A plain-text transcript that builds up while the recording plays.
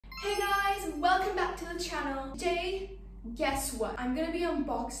Hey guys, welcome back to the channel. Today, guess what? I'm gonna be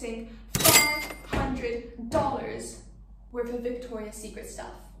unboxing $500 worth of Victoria's Secret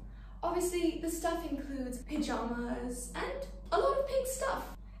stuff. Obviously, the stuff includes pajamas and a lot of pink stuff.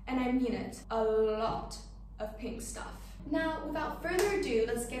 And I mean it, a lot of pink stuff. Now, without further ado,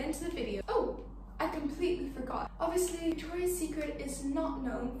 let's get into the video. Oh, I completely forgot. Obviously, Victoria's Secret is not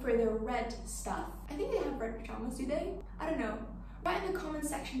known for their red stuff. I think they have red pajamas, do they? I don't know. Write in the comment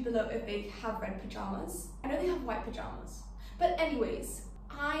section below if they have red pajamas. I know they have white pajamas. But anyways,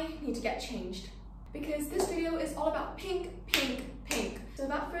 I need to get changed because this video is all about pink, pink, pink. So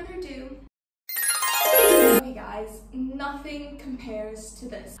without further ado, okay guys, nothing compares to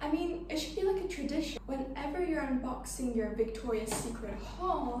this. I mean, it should be like a tradition. Whenever you're unboxing your Victoria's Secret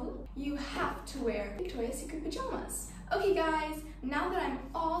haul, you have to wear Victoria's Secret pajamas. Okay guys, now that I'm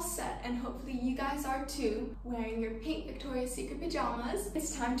all set and hopefully you guys are too, wearing your pink Victoria's Secret pajamas,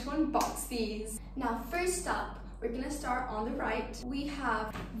 it's time to unbox these. Now first up, we're gonna start on the right. We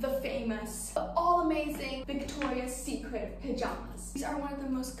have the famous, the all amazing Victoria's Secret pajamas. These are one of the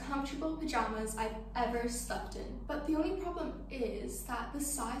most comfortable pajamas I've ever slept in. But the only problem is that the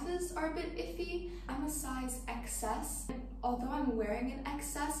sizes are a bit iffy. I'm a size XS. And although I'm wearing an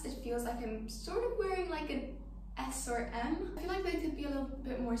XS, it feels like I'm sort of wearing like an S or M. I feel like they could be a little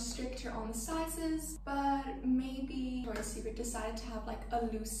bit more stricter on the sizes, but maybe Victoria's Secret decided to have like a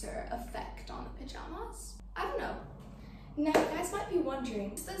looser effect on the pajamas. I don't know. Now you guys might be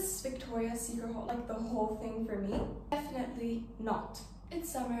wondering, is this Victoria's Secret haul like the whole thing for me? Definitely not. It's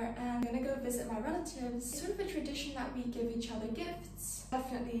summer and I'm gonna go visit my relatives. It's sort of a tradition that we give each other gifts.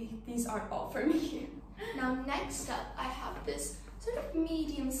 Definitely these aren't all for me. Now next up I have this sort of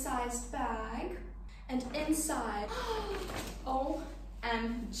medium-sized bag. And inside, OMG,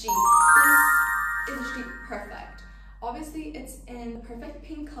 this is literally perfect. Obviously, it's in the perfect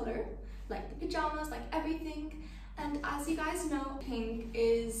pink color, like the pajamas, like everything. And as you guys know, pink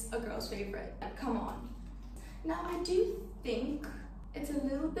is a girl's favorite. Come on. Now, I do think it's a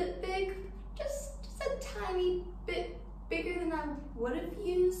little bit big, just a tiny bit bigger than I would have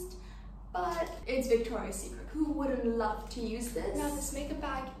used. But it's Victoria's Secret. Who wouldn't love to use this? Now this makeup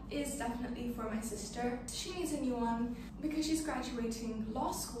bag is definitely for my sister. She needs a new one because she's graduating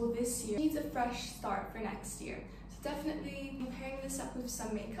law school this year. She needs a fresh start for next year. So definitely pairing this up with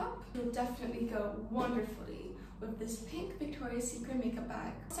some makeup will definitely go wonderfully with this pink Victoria's Secret makeup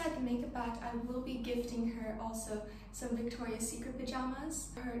bag. Inside the makeup bag, I will be gifting her also some Victoria's Secret pajamas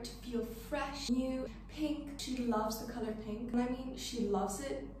for her to feel fresh, new, pink. She loves the color pink. And I mean, she loves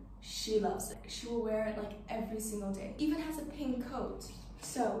it. She loves it. She will wear it like every single day. Even has a pink coat.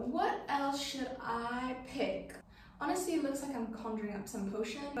 So what else should I pick? Honestly, it looks like I'm conjuring up some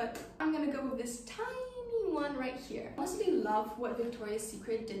potion, but I'm gonna go with this tiny one right here. I honestly love what Victoria's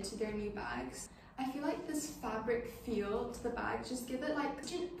Secret did to their new bags. I feel like this fabric feel to the bag just give it like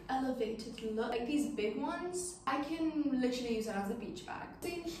such an elevated look. Like these big ones, I can literally use it as a beach bag.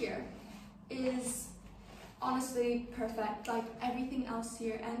 In here is honestly perfect, like everything else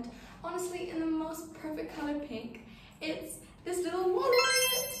here, and honestly in the most perfect color pink, it's this little wallet.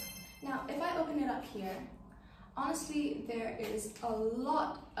 Now if I open it up here, honestly there is a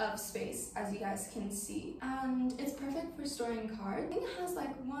lot of space as you guys can see, and it's perfect for storing cards. I think it has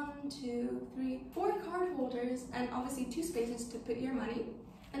like 4 card holders and obviously 2 spaces to put your money,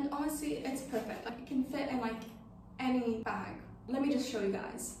 and honestly it's perfect. Like it can fit in like any bag. Let me just show you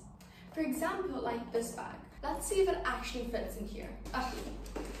guys. For example, like this bag. Let's see if it actually fits in here. Just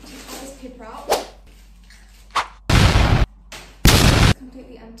pull this paper out. It's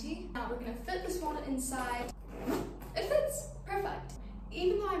completely empty. Now we're gonna fit this wallet inside. It fits, perfect.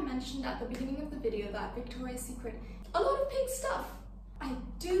 Even though I mentioned at the beginning of the video that Victoria's Secret, a lot of pink stuff. I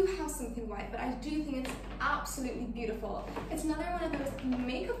do have something white, but I do think it's absolutely beautiful. It's another one of those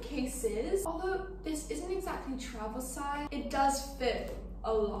makeup cases. Although this isn't exactly travel size, it does fit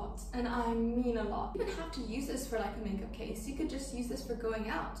a lot, and I mean a lot. You don't have to use this for like a makeup case. You could just use this for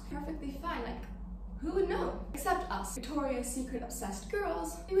going out. Perfectly fine. Like, who would know? Except us, Victoria's Secret obsessed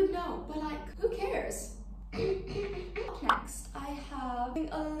girls. We would know, but like, who cares? Next, I have something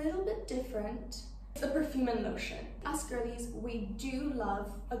a little bit different. It's a perfume and lotion. Us girlies, we do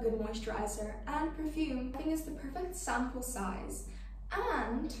love a good moisturizer, and perfume I think is the perfect sample size.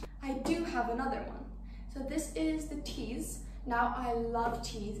 And I do have another one. So this is the Tease. Now, I love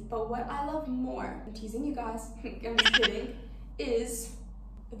Tease, but what I love more, I'm teasing you guys, I'm just kidding, is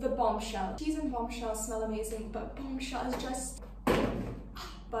the Bombshell. Tease and Bombshell smell amazing, but Bombshell is just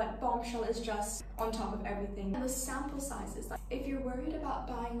but Bombshell is just on top of everything. And the sample sizes, like if you're worried about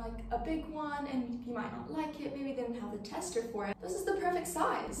buying like a big one and you might not like it, maybe they didn't have the tester for it, this is the perfect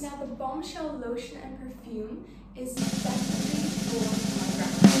size. Now the Bombshell lotion and perfume is definitely for my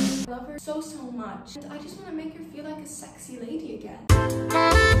grandma. I love her so much, and I just want to make her feel like a sexy lady again.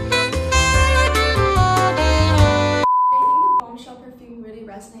 Bombshell perfume really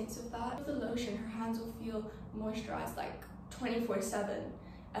resonates with that. With the lotion, her hands will feel moisturized like 24/7.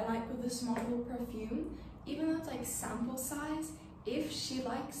 And like with the small little perfume, even though it's like sample size, if she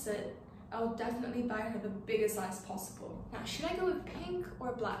likes it, I'll definitely buy her the biggest size possible. Now, should I go with pink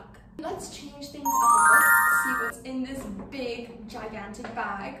or black? Let's change things up a bit, see what's in this big, gigantic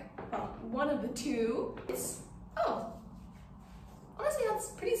bag. Well, one of the two is, oh, honestly,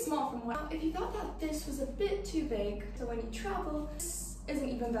 that's pretty small from what. Now, if you thought that this was a bit too big, so when you travel, this is an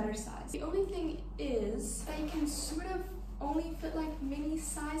even better size. The only thing is that you can sort of only fit like mini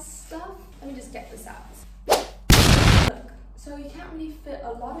size stuff. Let me just get this out. Look, so you can't really fit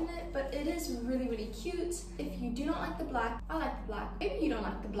a lot in it, but it is really cute. If you do not like the black, I like the black. Maybe you don't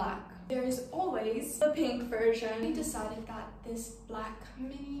like the black. There is always the pink version. I decided that this black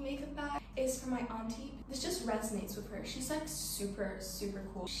mini makeup bag is for my auntie. This just resonates with her. She's like super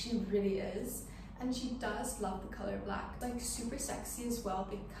cool. She really is. And she does love the color black. Like super sexy as well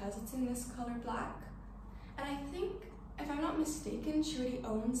because it's in this color black. And I think, if I'm not mistaken, she already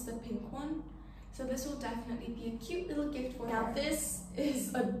owns the pink one. So this will definitely be a cute little gift for her. Now this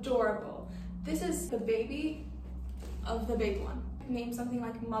is adorable. This is the baby of the big one. Name something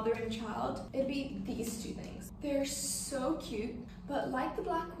like mother and child, it'd be these two things. They're so cute, but like the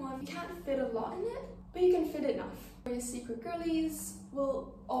black one, you can't fit a lot in it, but you can fit enough. Victoria's Secret girlies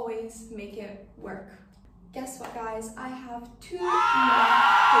will always make it work. Guess what, guys? I have two more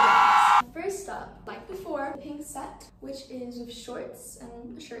pajamas. First up, like before, the pink set, which is with shorts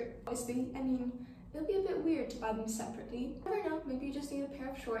and a shirt. Obviously, I mean, it'll be a bit weird to buy them separately. I don't know, maybe you just need a pair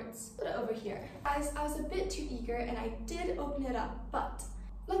of shorts. Put it over here. Guys, I was a bit too eager and I did open it up, but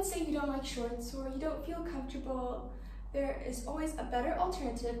let's say you don't like shorts or you don't feel comfortable. There is always a better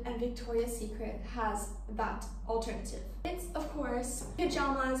alternative, and Victoria's Secret has that alternative. It's, of course,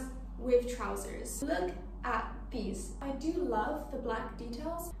 pajamas with trousers. Look at these. I do love the black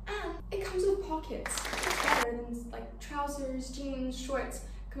details, and it comes with pockets. It's better than like trousers, jeans, shorts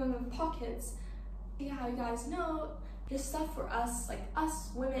coming with pockets. See how you guys know, this stuff for us, like us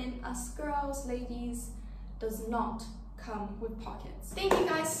women, us girls, ladies, does not come with pockets. Thank you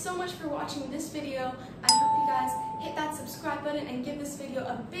guys so much for watching this video. I hope you guys hit that subscribe button and give this video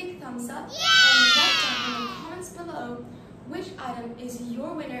a big thumbs up. And write down in the comments below which item is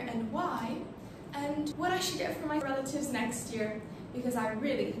your winner and why, and what I should get for my relatives next year, because I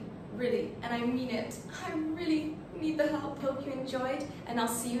really, and I mean it, I really need the help. Hope you enjoyed, and I'll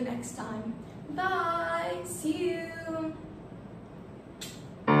see you next time. Bye! See you!